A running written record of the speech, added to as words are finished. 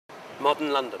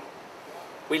modern London.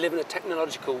 We live in a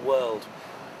technological world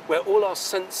where all our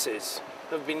senses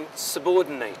have been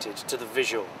subordinated to the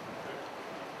visual.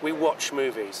 We watch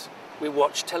movies, we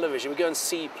watch television, we go and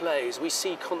see plays, we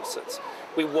see concerts,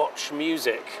 we watch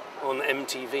music on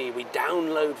MTV, we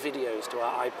download videos to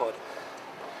our iPod.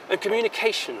 And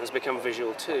communication has become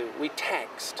visual too. We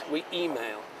text, we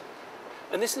email.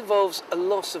 And this involves a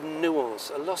loss of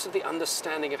nuance, a loss of the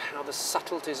understanding of how the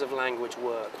subtleties of language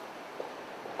work.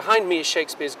 Behind me is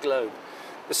Shakespeare's Globe,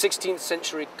 the 16th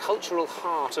century cultural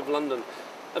heart of London,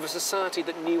 of a society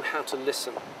that knew how to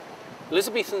listen.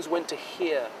 Elizabethans went to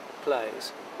hear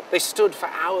plays. They stood for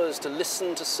hours to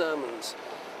listen to sermons.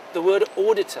 The word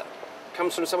auditor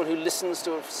comes from someone who listens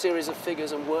to a series of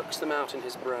figures and works them out in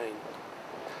his brain.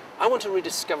 I want to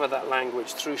rediscover that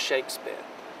language through Shakespeare.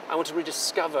 I want to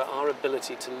rediscover our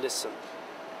ability to listen.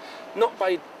 Not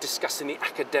by discussing the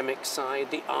academic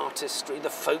side, the artistry, the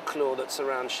folklore that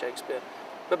surrounds Shakespeare,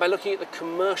 but by looking at the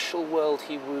commercial world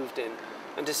he moved in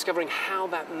and discovering how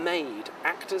that made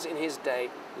actors in his day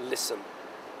listen.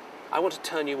 I want to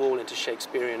turn you all into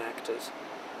Shakespearean actors.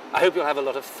 I hope you'll have a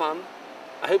lot of fun.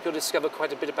 I hope you'll discover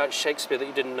quite a bit about Shakespeare that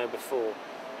you didn't know before.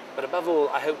 But above all,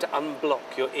 I hope to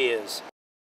unblock your ears.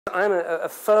 I'm a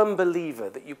firm believer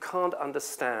that you can't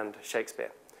understand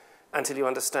Shakespeare until you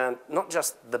understand not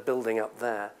just the building up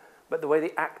there, but the way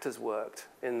the actors worked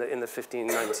in the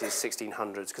 1590s,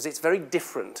 1600s, because it's very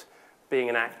different being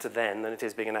an actor then than it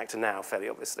is being an actor now, fairly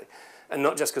obviously. And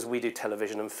not just because we do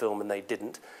television and film and they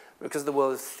didn't, but because the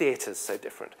world of theatre is so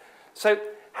different. So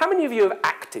how many of you have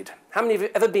acted? How many of you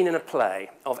have ever been in a play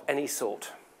of any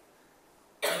sort?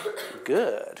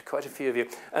 Good, quite a few of you.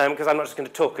 Because I'm not just going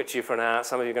to talk at you for an hour.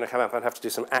 Some of you are going to come up and have to do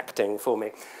some acting for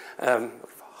me.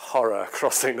 Horror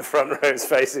crossing the front row's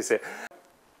faces here.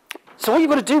 So what you've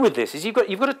got to do with this is you've got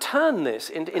to turn this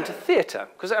into theatre.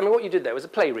 Because, I mean, what you did there was a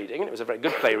play reading, and it was a very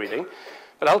good play reading.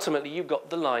 But ultimately, you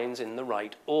got the lines in the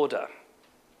right order.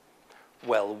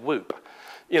 Well, whoop.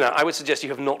 You know, I would suggest you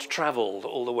have not travelled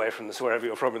all the way from wherever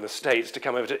you're from in the States to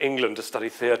come over to England to study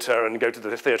theatre and go to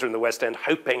the theatre in the West End,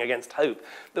 hoping against hope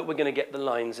that we're going to get the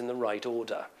lines in the right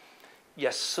order.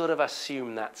 You sort of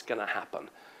assume that's going to happen.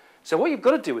 So what you've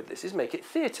got to do with this is make it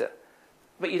theatre.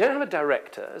 But you don't have a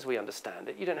director, as we understand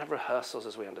it. You don't have rehearsals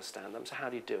as we understand them. So how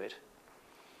do you do it?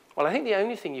 Well, I think the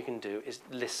only thing you can do is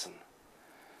listen.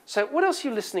 So what else are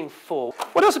you listening for?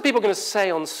 What else are people going to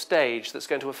say on stage that's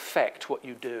going to affect what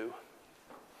you do?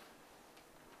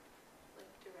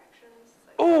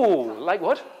 Oh, like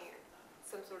what?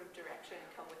 Some sort of direction,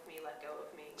 come with me, let go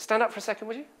of me. Stand up for a second,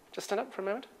 would you? Just stand up for a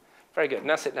moment. Very good.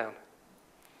 Now sit down.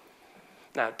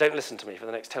 Now, don't listen to me for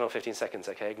the next 10 or 15 seconds,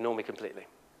 okay? Ignore me completely.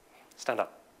 Stand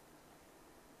up.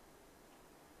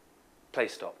 Play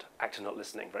stopped. Actor not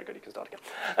listening. Very good, you can start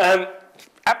again.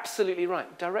 Absolutely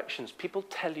right. Directions. People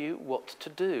tell you what to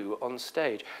do on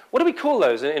stage. What do we call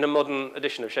those in a modern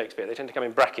edition of Shakespeare? They tend to come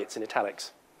in brackets, in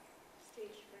italics.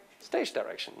 Stage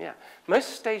direction, yeah. Most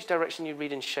stage direction you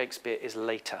read in Shakespeare is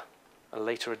later, a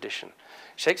later edition.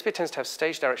 Shakespeare tends to have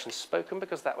stage direction spoken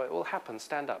because that way it will happen.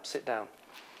 Stand up, sit down.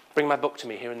 Bring my book to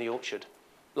me here in the orchard.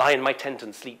 Lie in my tent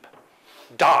and sleep.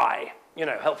 Die. You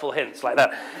know, helpful hints like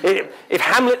that. If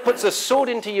Hamlet puts a sword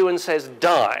into you and says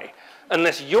die,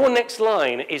 unless your next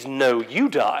line is no, you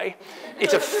die,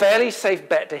 it's a fairly safe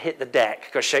bet to hit the deck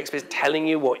because Shakespeare's telling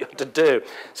you what you're to do.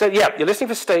 So yeah, you're listening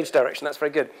for stage direction. That's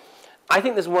very good. I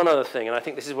think there's one other thing, and I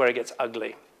think this is where it gets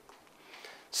ugly.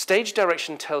 Stage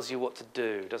direction tells you what to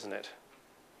do, doesn't it?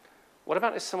 What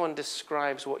about if someone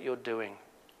describes what you're doing?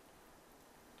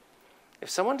 If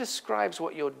someone describes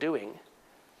what you're doing,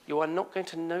 you are not going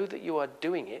to know that you are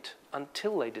doing it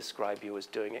until they describe you as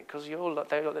doing it, because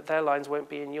their lines won't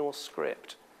be in your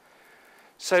script.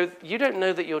 So you don't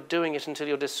know that you're doing it until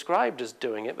you're described as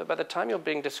doing it, but by the time you're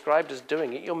being described as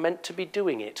doing it, you're meant to be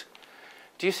doing it.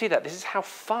 Do you see that? This is how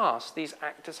fast these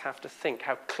actors have to think,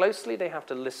 how closely they have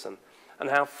to listen, and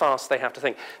how fast they have to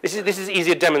think. This is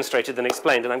easier demonstrated than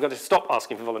explained, and I'm going to stop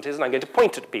asking for volunteers, and I'm going to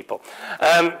point at people.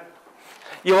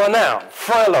 You are now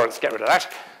Friar Lawrence, get rid of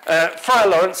that. Friar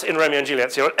Lawrence in Romeo and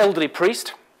Juliet. So you're an elderly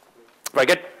priest. Very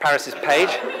good. Paris's page.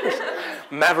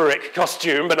 Maverick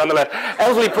costume, but nonetheless.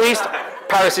 Elderly priest,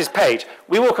 Paris's page.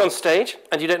 We walk on stage,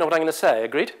 and you don't know what I'm going to say.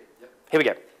 Agreed? Yep. Here we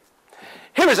go.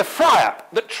 Here is a friar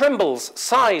that trembles,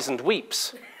 sighs, and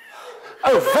weeps.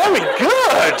 Oh, very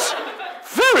good.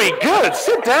 Very good.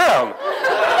 Sit down.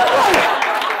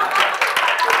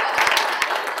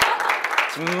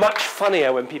 It's much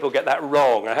funnier when people get that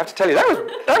wrong. I have to tell you,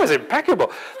 that was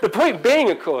impeccable. The point being,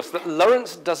 of course, that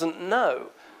Lawrence doesn't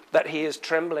know that he is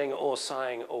trembling or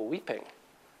sighing or weeping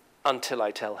until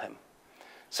I tell him.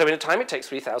 So in a time it takes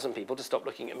 3,000 people to stop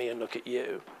looking at me and look at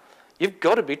you, you've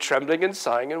got to be trembling and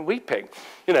sighing and weeping.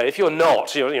 You know, if you're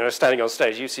not, you're standing on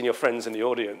stage, you've seen your friends in the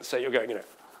audience, so you're going, Here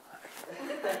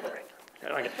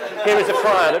is a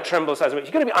friar that trembles as a witch.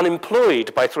 You're going to be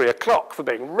unemployed by 3 o'clock for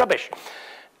being rubbish.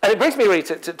 And it brings me really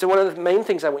to one of the main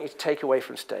things I want you to take away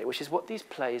from today, which is what these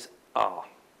plays are.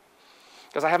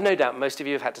 Because I have no doubt most of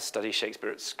you have had to study Shakespeare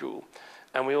at school.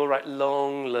 And we all write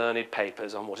long, learned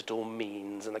papers on what it all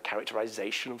means and the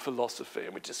characterization of philosophy,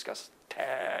 and we discuss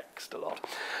text a lot.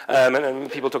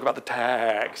 And people talk about the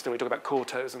text, and we talk about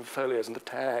quartos and folios and the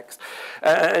text.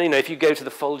 And, you know, if you go to the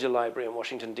Folger Library in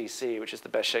Washington, D.C., which is the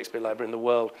best Shakespeare library in the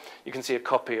world, you can see a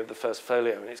copy of the first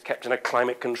folio, and it's kept in a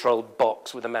climate-controlled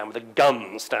box with a man with a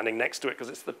gun standing next to it because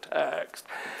it's the text,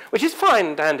 which is fine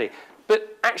and dandy,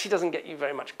 but actually doesn't get you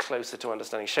very much closer to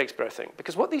understanding Shakespeare, I think,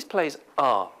 because what these plays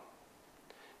are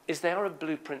is they are a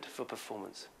blueprint for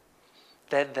performance.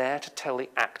 They're there to tell the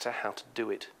actor how to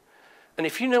do it. And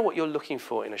if you know what you're looking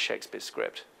for in a Shakespeare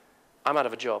script, I'm out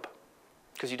of a job,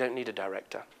 because you don't need a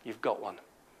director. You've got one.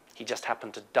 He just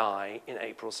happened to die in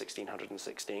April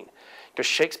 1616, because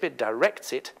Shakespeare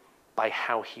directs it by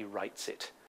how he writes it.